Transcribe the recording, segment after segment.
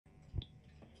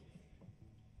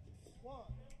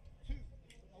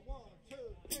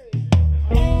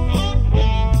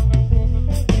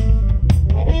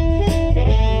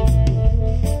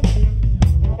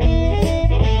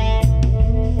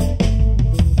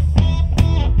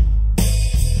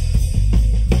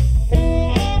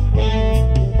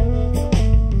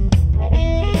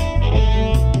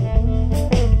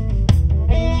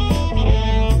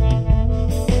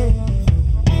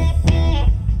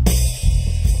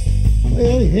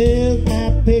Well, here's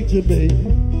my picture, baby.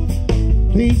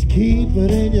 Please keep it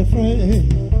in your frame.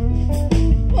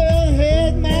 Well,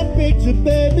 here's my picture,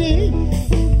 baby.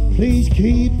 Please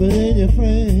keep it in your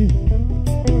frame.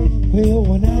 Well,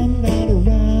 when I'm not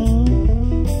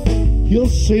around, you'll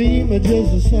see me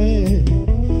just the same.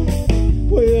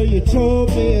 Well, you told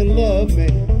me you loved me,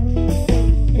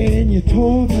 and you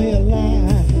told me a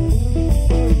lie.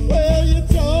 Well, you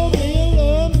told me you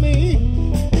loved me,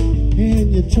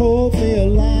 and you told me a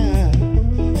lie.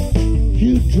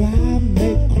 You drive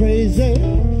me crazy.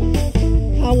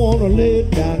 I wanna lay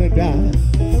down and die.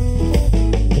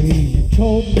 You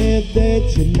told me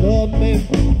that you love me,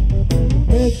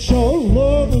 that your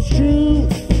love is true.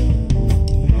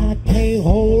 I can't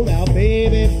hold out,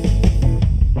 baby,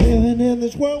 living in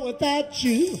this world without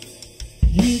you.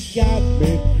 You got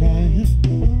me crying,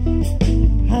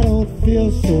 I don't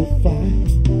feel so fine.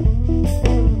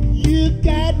 You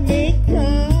got me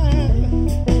crying,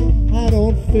 I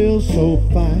don't feel so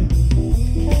fine.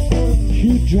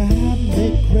 You drive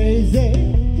me crazy,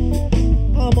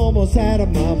 I'm almost out of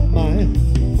my mind.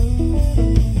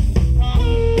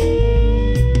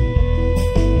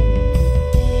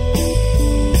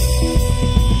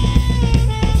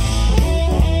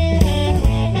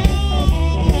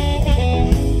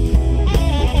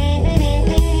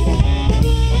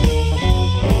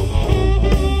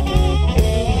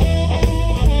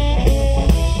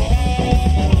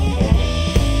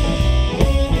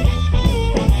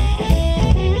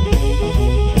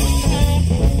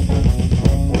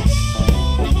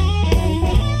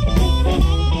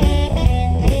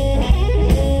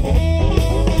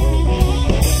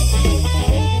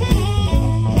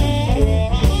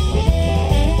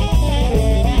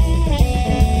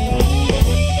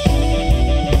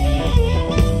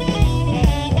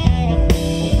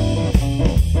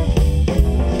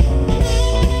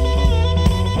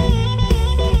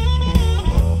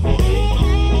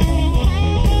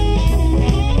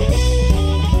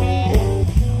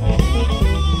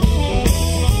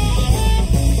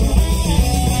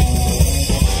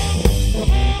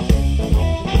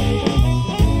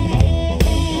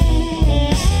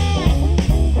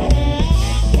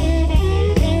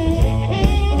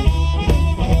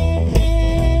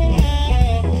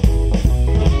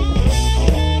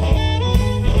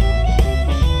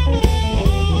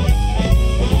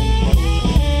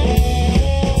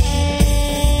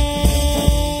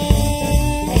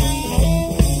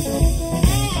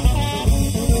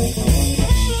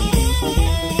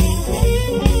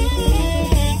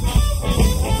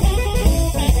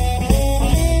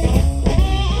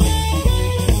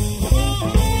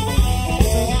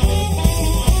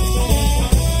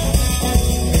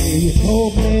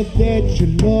 That you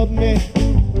love me,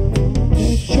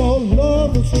 that your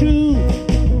love is true.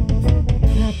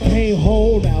 I can't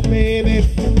hold out, baby,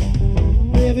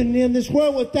 living in this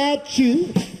world without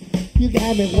you. You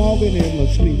got me walking in my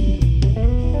sleep.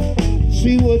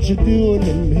 See what you're doing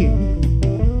to me.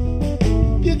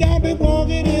 You got me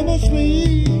walking in my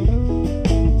sleep.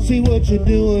 See what you're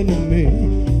doing to me.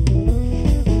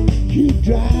 You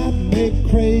drive me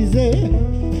crazy.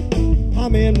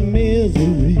 I'm in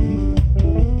misery.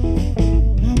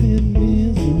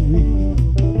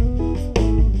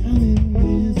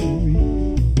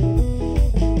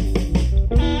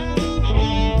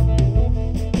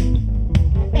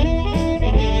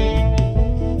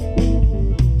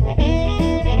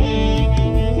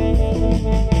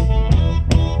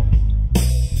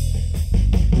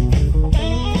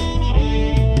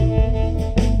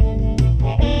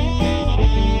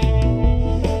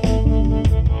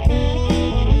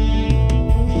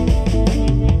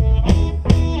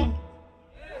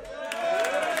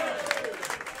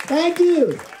 Thank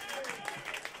you.